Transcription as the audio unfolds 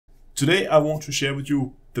Today I want to share with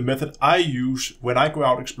you the method I use when I go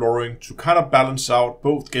out exploring to kind of balance out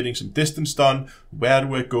both getting some distance done, where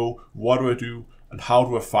do I go, what do I do, and how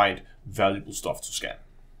do I find valuable stuff to scan.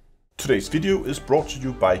 Today's video is brought to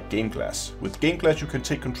you by GameGlass. With GameGlass you can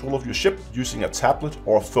take control of your ship using a tablet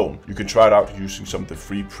or a phone. You can try it out using some of the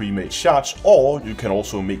free pre-made shards, or you can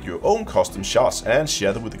also make your own custom shards and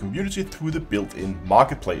share them with the community through the built-in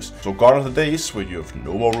marketplace. So gone are the days where you have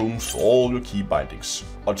no more rooms for all your key bindings.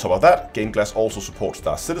 On top of that, GameGlass also supports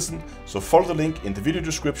Star Citizen, so follow the link in the video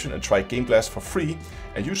description and try GameGlass for free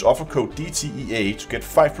and use offer code DTEA to get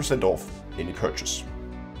 5% off any purchase.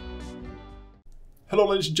 Hello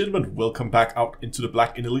ladies and gentlemen, welcome back out into the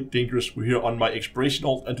black in Elite Dangerous. We're here on my exploration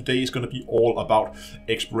alt, and today is going to be all about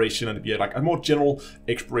exploration, and it'll be like a more general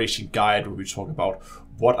exploration guide where we talk about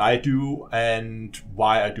what I do and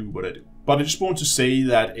why I do what I do. But I just want to say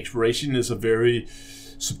that exploration is a very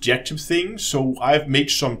subjective thing, so I've made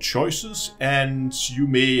some choices and you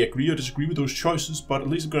may agree or disagree with those choices, but at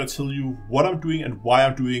least I'm going to tell you what I'm doing and why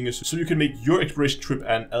I'm doing it, so you can make your exploration trip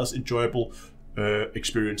an as enjoyable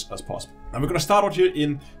experience as possible. And we're going to start out here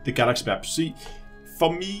in the galaxy map. See,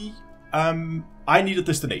 for me, I need a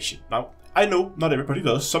destination. Now, I know not everybody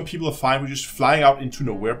does. Some people are fine with just flying out into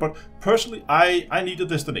nowhere, but personally, I need a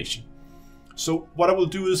destination. So what I will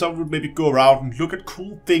do is I will maybe go around and look at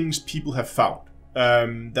cool things people have found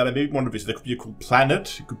that I maybe want to visit. There could be a cool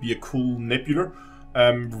planet, it could be a cool nebula.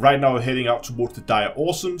 Right now we're heading out towards the Dire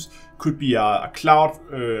Awesomes. Could be a cloud,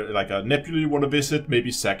 like a nebula you want to visit,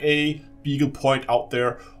 maybe Sac A, Beagle Point out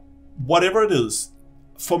there. Whatever it is,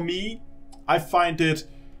 for me, I find it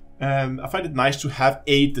nice to have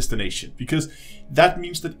a destination, because that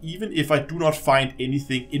means that even if I do not find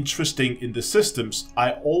anything interesting in the systems,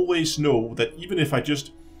 I always know that even if if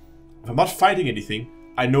I'm not finding anything,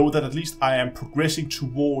 I know that at least I am progressing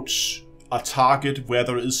towards a target where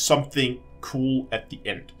there is something cool at the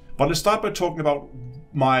end. But let's start by talking about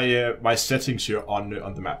my settings here on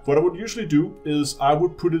the map. What I would usually do is I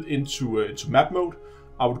would put it into map mode.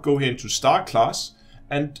 I would go here into star class,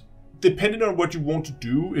 and depending on what you want to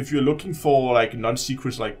do, if you're looking for like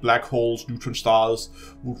non-secrets like black holes, neutron stars,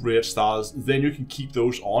 red stars, then you can keep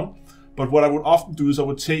those on. But what I would often do is I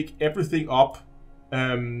would take everything up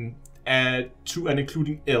to and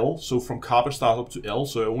including L, so from carbon stars up to L,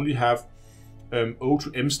 so I only have O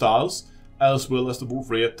to M stars, as well as the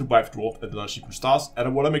red, the white dwarf, and the non-secret stars, and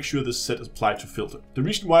I want to make sure this set is applied to filter. The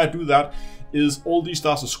reason why I do that is all these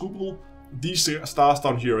stars are scoopable. These stars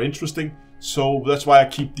down here are interesting, so that's why I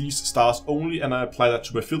keep these stars only, and I apply that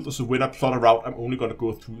to my filter, so when I plot a route, I'm only going to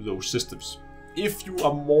go through those systems. If you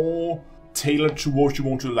are more tailored towards you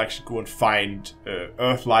want to actually go and find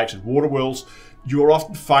Earth lights and water worlds, you'll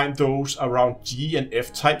often find those around G and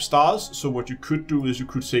F type stars. So what you could do is you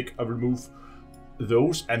could take a remove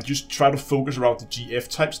those and just try to focus around the GF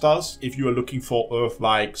type stars if you are looking for Earth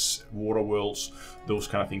likes, water worlds, those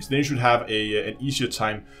kind of things. Then you should have an easier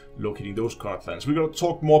time locating those kind of planets. We're going to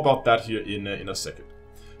talk more about that here in a second.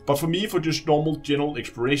 But for me, for just normal general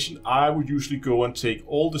exploration, I would usually go and take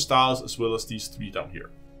all the stars as well as these three down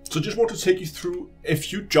here. So just want to take you through a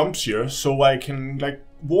few jumps here so I can like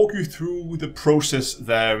walk you through the process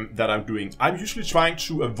that I'm doing. I'm usually trying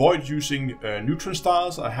to avoid using neutron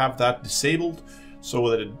stars. I have that disabled so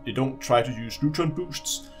that they don't try to use neutron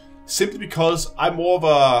boosts, simply because I'm more of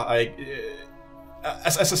a,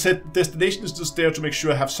 as I said, destination is just there to make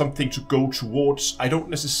sure I have something to go towards. I don't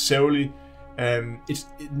necessarily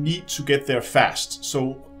need to get there fast.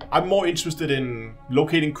 So I'm more interested in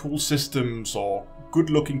locating cool systems or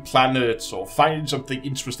good looking planets or finding something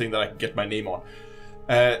interesting that I can get my name on.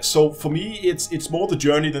 So for me, it's more the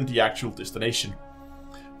journey than the actual destination.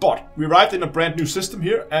 But we arrived in a brand new system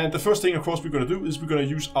here, and the first thing, of course, we're going to do is we're going to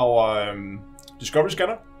use our discovery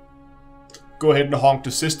scanner. Go ahead and honk the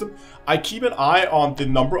system. I keep an eye on the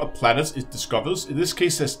number of planets it discovers. In this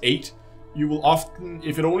case, it says 8. You will often,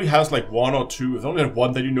 if it only has like 1 or 2, if it only has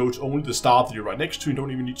 1, then you know it's only the star that you're right next to. You don't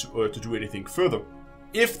even need to do anything further.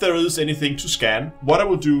 If there is anything to scan, what I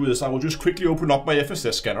will do is I will just quickly open up my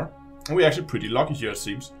FSS scanner. And we're actually pretty lucky here, it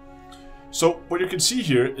seems. So what you can see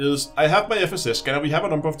here is I have my FSS scanner. We have a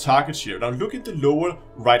number of targets here. Now look at the lower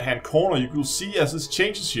right hand corner. You will see as this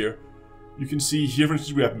changes here. You can see here, for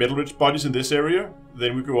instance, we have metal-rich bodies in this area.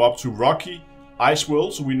 Then we go up to rocky ice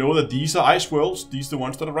worlds. So we know that these are ice worlds. These are the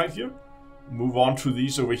ones that are right here. Move on to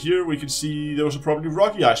these over here. We can see those are probably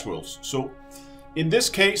rocky ice worlds. So in this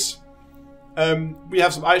case, we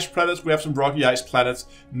have some ice planets, we have some rocky ice planets,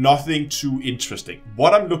 nothing too interesting.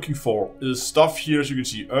 What I'm looking for is stuff here, as you can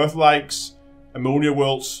see, Earth likes, ammonia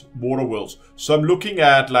worlds, water worlds. So I'm looking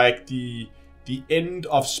at like the the end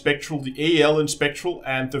of spectral, the AL in spectral,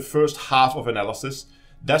 and the first half of analysis.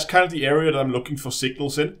 That's kind of the area that I'm looking for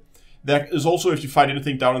signals in. There is also, if you find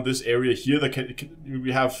anything down in this area here,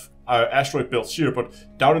 we have asteroid belts here, but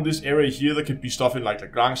down in this area here, there can be stuff in like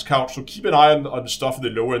Lagrange count. So keep an eye on the stuff in the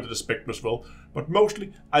lower end of the spectrum as well. But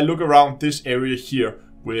mostly, I look around this area here,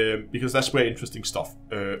 because that's where interesting stuff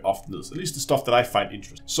often is. At least the stuff that I find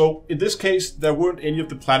interesting. So in this case, there weren't any of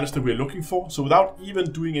the planets that we're looking for. So without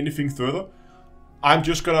even doing anything further, I'm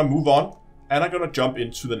just gonna move on, and I'm gonna jump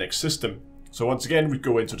into the next system. So once again, we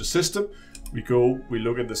go into the system. We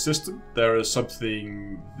look at the system. There is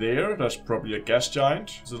something there. That's probably a gas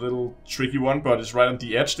giant. It's a little tricky one, but it's right on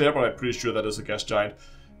the edge there, but I'm pretty sure that is a gas giant.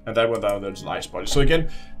 And that one down there is an ice body. So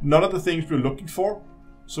again, none of the things we're looking for.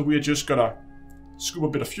 So we are just gonna scoop a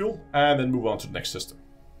bit of fuel and then move on to the next system.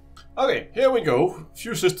 Okay, here we go. A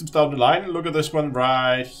few systems down the line. Look at this one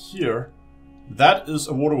right here. That is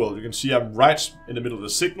a water world. You can see I'm right in the middle of the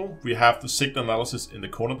signal. We have the signal analysis in the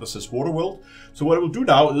corner that says water world. So what I will do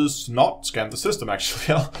now is not scan the system,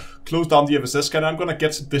 actually. I'll close down the FSS scanner. I'm going to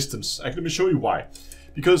get some distance. Actually, let me show you why.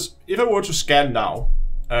 Because if I were to scan now,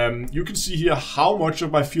 you can see here how much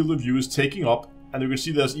of my field of view is taking up. And you can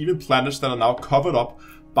see there's even planets that are now covered up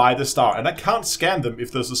by the star. And I can't scan them if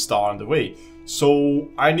there's a star in the way.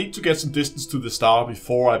 So I need to get some distance to the star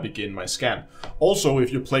before I begin my scan. Also,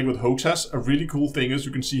 if you're playing with HOTAS, a really cool thing is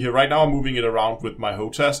you can see here right now I'm moving it around with my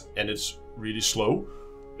HOTAS and it's really slow.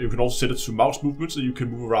 You can also set it to mouse movement so you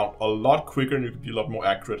can move around a lot quicker and you can be a lot more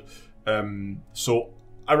accurate. So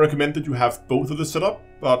I recommend that you have both of this set up,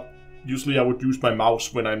 but usually I would use my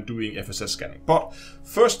mouse when I'm doing FSS scanning. But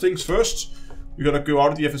first things first, we're going to go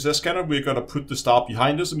out of the FSS scanner, we're going to put the star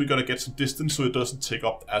behind us, and we're going to get some distance so it doesn't take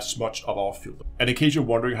up as much of our field. And in case you're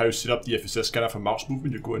wondering how you set up the FSS scanner for mouse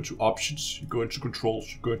movement, you go into options, you go into controls,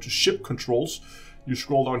 you go into ship controls, you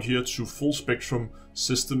scroll down here to full spectrum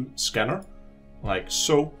system scanner, like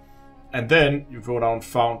so. And then you go down and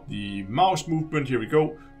found the mouse movement, here we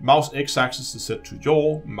go. Mouse x-axis is set to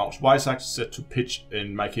yaw, mouse y-axis is set to pitch,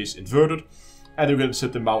 in my case inverted. And you can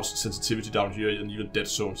set the mouse sensitivity down here and even dead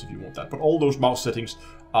zones if you want that. But all those mouse settings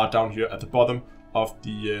are down here at the bottom of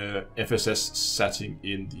the FSS setting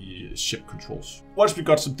in the ship controls. Once we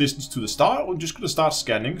got some distance to the star, we're just going to start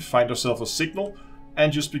scanning, find ourselves a signal,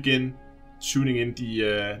 and just begin tuning in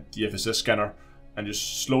the FSS scanner and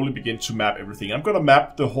just slowly begin to map everything. I'm going to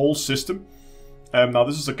map the whole system. Now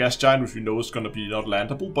this is a gas giant, which we know is going to be not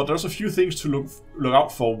landable, but there's a few things to look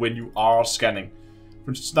out for when you are scanning. For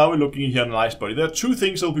instance, now we're looking here on an ice body. There are two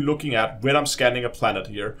things I'll be looking at when I'm scanning a planet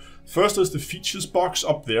here. First is the features box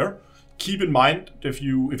up there. Keep in mind, if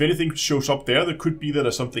anything shows up there, there could be that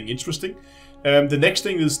there's something interesting. The next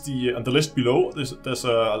thing is on the list below. There's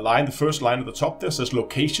a line, the first line at the top there says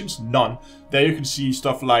locations, none. There you can see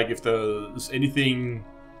stuff like if there's anything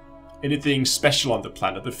special on the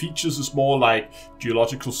planet. The features is more like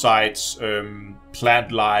geological sites,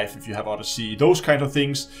 plant life, if you have Odyssey, those kind of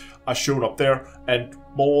things are shown up there, and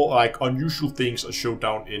more like unusual things are shown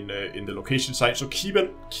down in the location site. So keep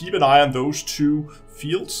an eye on those two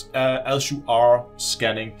fields as you are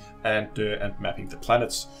scanning and mapping the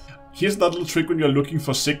planets. Here's another little trick when you're looking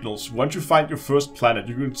for signals. Once you find your first planet,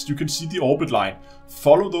 you can see the orbit line.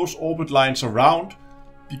 Follow those orbit lines around,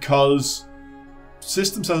 because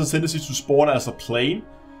systems has a tendency to spawn as a plane,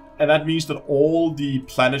 and that means that all the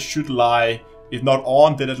planets should lie, if not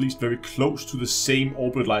on, then at least very close to the same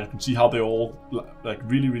orbit line. You can see how they're all like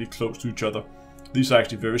really, really close to each other. These are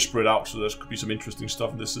actually very spread out, so there could be some interesting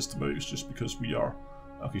stuff in this system. Maybe it's just because we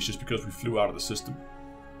flew out of the system.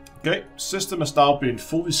 Okay, system has now been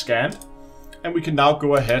fully scanned, and we can now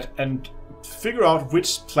go ahead and figure out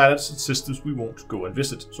which planets and systems we want to go and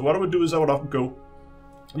visit. So what I would do is I would often go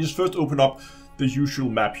and just first open up the usual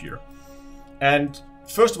map here. And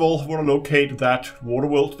first of all, I want to locate that water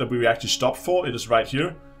world that we actually stopped for. It is right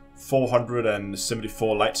here,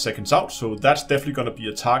 474 light seconds out. So that's definitely going to be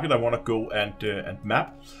a target I want to go and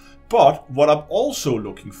map. But what I'm also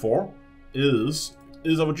looking for is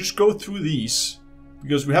I would just go through these,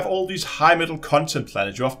 because we have all these high metal content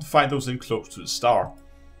planets. You often find those in close to the star.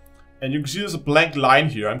 And you can see there's a blank line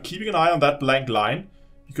here. I'm keeping an eye on that blank line,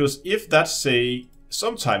 because if that's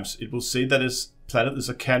sometimes it will say that this planet is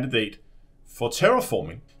a candidate for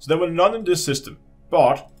terraforming. So there were none in this system,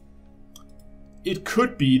 but it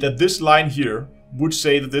could be that this line here would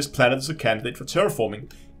say that this planet is a candidate for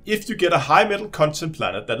terraforming. If you get a high metal content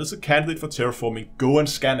planet that is a candidate for terraforming, go and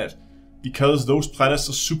scan it, because those planets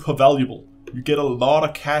are super valuable. You get a lot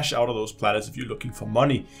of cash out of those planets if you're looking for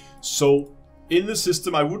money. So in the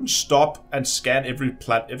system, I wouldn't stop and scan every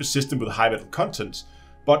system with high metal content.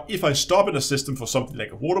 But if I stop in a system for something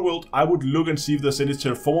like a water world, I would look and see if there's any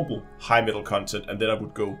terraformable high metal content, and then I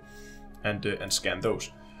would go and scan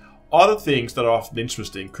those. Other things that are often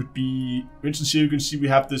interesting could be, for instance, here you can see we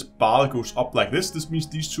have this bar that goes up like this. This means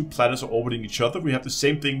these two planets are orbiting each other. We have the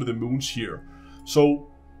same thing with the moons here. So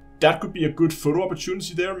that could be a good photo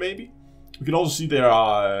opportunity there, maybe. We can also see there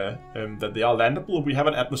are that they are landable. We have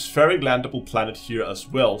an atmospheric landable planet here as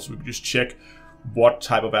well, so we can just check what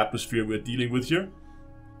type of atmosphere we're dealing with here.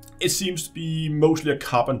 It seems to be mostly a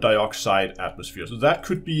carbon dioxide atmosphere, so that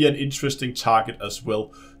could be an interesting target as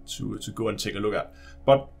well to go and take a look at.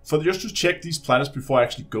 But for just to check these planets before I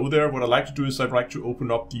actually go there, what I like to do is I'd like to open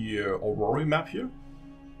up the Aurora map here,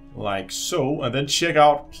 like so, and then check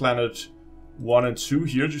out planet 1 and 2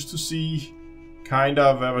 here, just to see, kind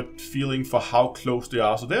of have a feeling for how close they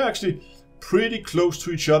are. So they're actually pretty close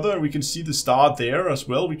to each other, and we can see the star there as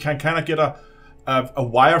well. We can kind of get a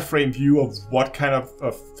wireframe view of what kind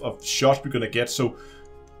of shots we're gonna get. So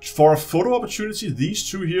for a photo opportunity, these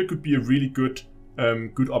two here could be a really good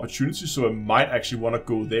opportunity, so I might actually want to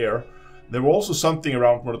go there. There were also something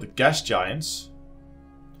around one of the gas giants,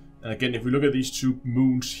 and again, if we look at these two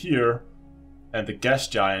moons here and the gas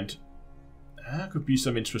giant, could be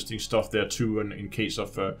some interesting stuff there too, in case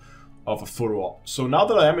of a photo op. So now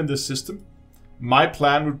that I am in this system, my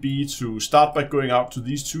plan would be to start by going out to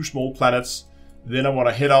these two small planets. Then I want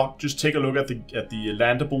to head out, just take a look at the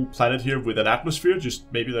landable planet here with an atmosphere.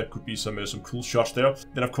 Just maybe there could be some cool shots there.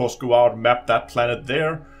 Then of course go out, map that planet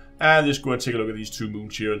there, and just go and take a look at these two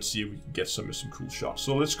moons here and see if we can get some cool shots.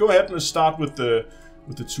 So let's go ahead and let's start with the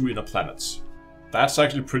two inner planets. That's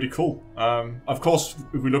actually pretty cool. Of course,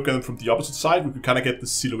 if we look at them from the opposite side, we could kind of get the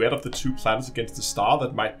silhouette of the two planets against the star.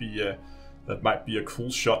 That might be a cool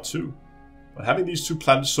shot too. But having these two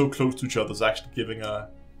planets so close to each other is actually giving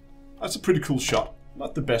that's a pretty cool shot.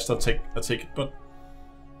 Not the best, I'll take it, but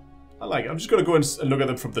I like it. I'm just gonna go and look at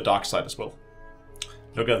them from the dark side as well.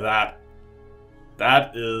 Look at that.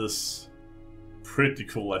 That is pretty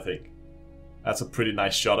cool, I think. That's a pretty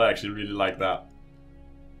nice shot. I actually really like that.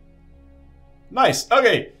 Nice.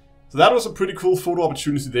 Okay, so that was a pretty cool photo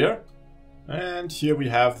opportunity there. And here we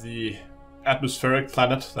have the atmospheric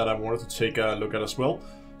planet that I wanted to take a look at as well.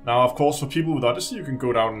 Now, of course, for people with Odyssey, you can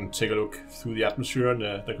go down and take a look through the atmosphere, and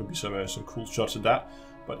there could be some cool shots in that.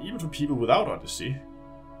 But even for people without Odyssey,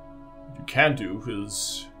 what you can do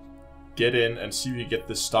is get in and see if you get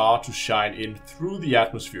the star to shine in through the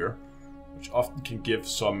atmosphere, which often can give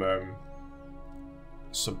some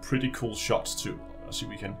pretty cool shots too. Let's see if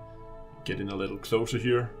we can get in a little closer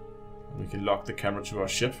here. We can lock the camera to our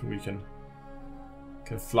ship, and we can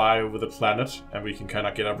fly over the planet, and we can kind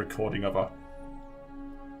of get a recording of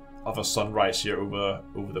a sunrise here over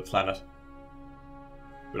the planet.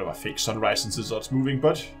 Bit of a fake sunrise since it's not moving,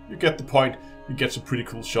 but you get the point. You get some pretty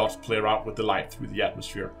cool shots, play around with the light through the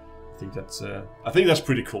atmosphere. I think that's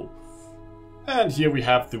pretty cool. And here we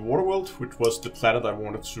have the water world, which was the planet I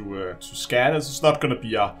wanted to scan. It's not going to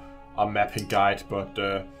be a mapping guide, but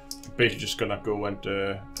basically just gonna go and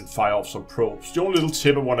fire off some probes. The only little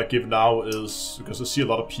tip I want to give now is, because I see a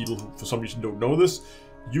lot of people who for some reason don't know this,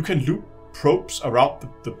 you can loop probes around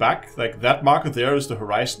the back. Like that marker there is the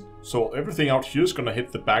horizon, so everything out here is gonna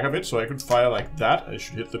hit the back of it. So I could fire like that, I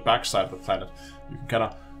should hit the back side of the planet. You can kind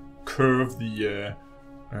of curve the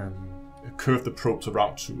probes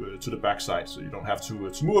around to the back side, so you don't have to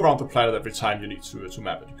move around the planet every time you need to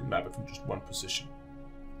map it. You can map it from just one position.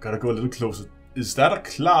 Gotta go a little closer. Is that a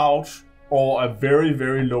cloud or a very,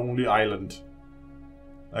 very lonely island?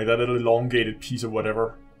 Like that little elongated piece of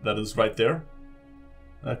whatever that is right there.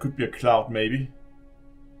 That could be a cloud, maybe.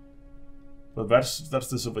 But that's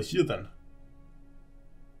this over here then.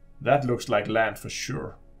 That looks like land for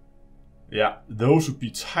sure. Yeah, those would be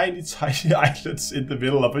tiny, tiny islands in the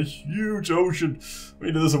middle of a huge ocean. I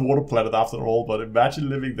mean, it is a water planet after all, but imagine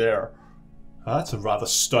living there. That's a rather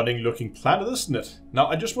stunning looking planet, isn't it? Now,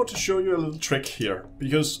 I just want to show you a little trick here.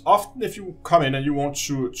 Because often if you come in and you want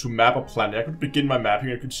to map a planet, I could begin my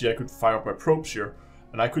mapping. I could see I could fire up my probes here.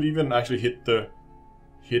 And I could even actually hit the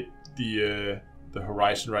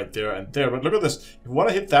horizon right there and there. But look at this. If I want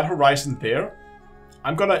to hit that horizon there,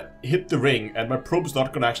 I'm gonna hit the ring, and my probe's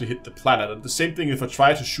not gonna actually hit the planet. And the same thing if I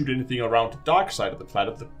try to shoot anything around the dark side of the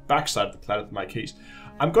planet, the back side of the planet in my case.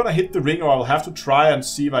 I'm gonna hit the ring, or I'll have to try and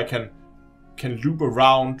see if I can loop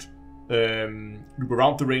around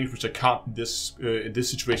the ring, which I can't in this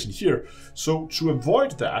situation here. So to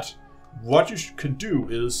avoid that, what you can do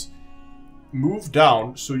is move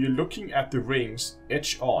down, so you're looking at the rings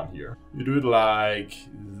edge on here. You do it like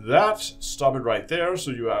that, stop it right there, so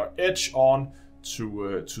you are edge on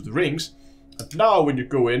to the rings. And now when you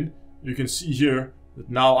go in, you can see here that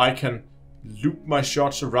now I can loop my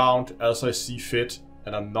shots around as I see fit,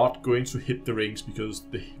 and I'm not going to hit the rings because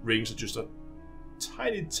the rings are just a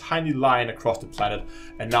tiny line across the planet,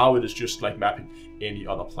 and now it is just like mapping any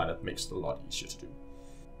other planet. Makes it a lot easier to do.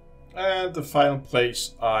 And the final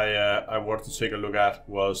place I wanted to take a look at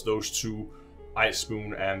was those two ice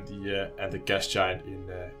moon and the gas giant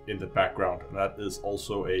in the background, and that is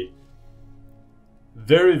also a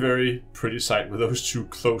very pretty sight with those two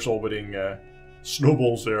close orbiting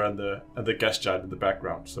snowballs there and the gas giant in the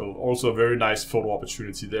background. So also a very nice photo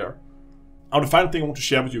opportunity there. Now the final thing I want to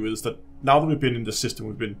share with you is that now that we've been in the system,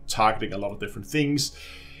 we've been targeting a lot of different things.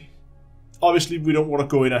 Obviously, we don't want to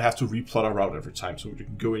go in and have to replot our route every time. So you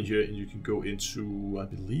can go in here and you can go into, I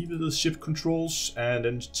believe it is ship controls, and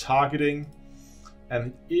then targeting.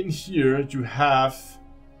 And in here you have,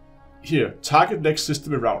 here, target next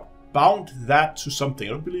system and route. Bound that to something.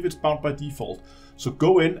 I don't believe it's bound by default. So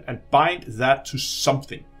go in and bind that to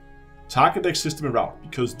something. Target next system and route.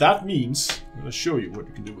 Because that means, I'm going to show you what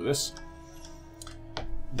you can do with this.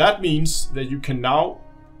 That means that you can now,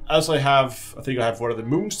 as I think I have one of the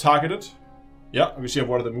moons targeted. Yeah, I can see I have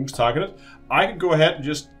one of the moons targeted. I can go ahead and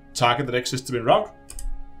just target the next system in route.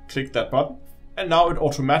 Click that button. And now it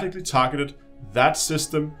automatically targeted that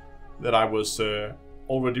system that I was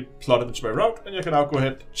already plotted into my route. And I can now go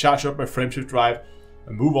ahead, charge up my frameshift drive,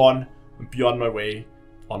 and move on and be on my way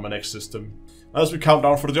on my next system. As we count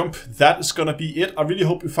down for the jump, that is going to be it. I really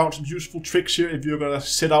hope you found some useful tricks here if you're going to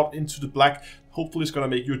set out into the black. Hopefully it's going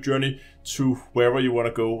to make your journey to wherever you want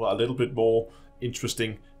to go a little bit more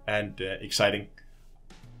interesting and exciting.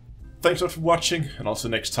 Thanks a lot for watching, and also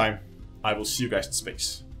next time I will see you guys in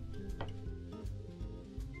space.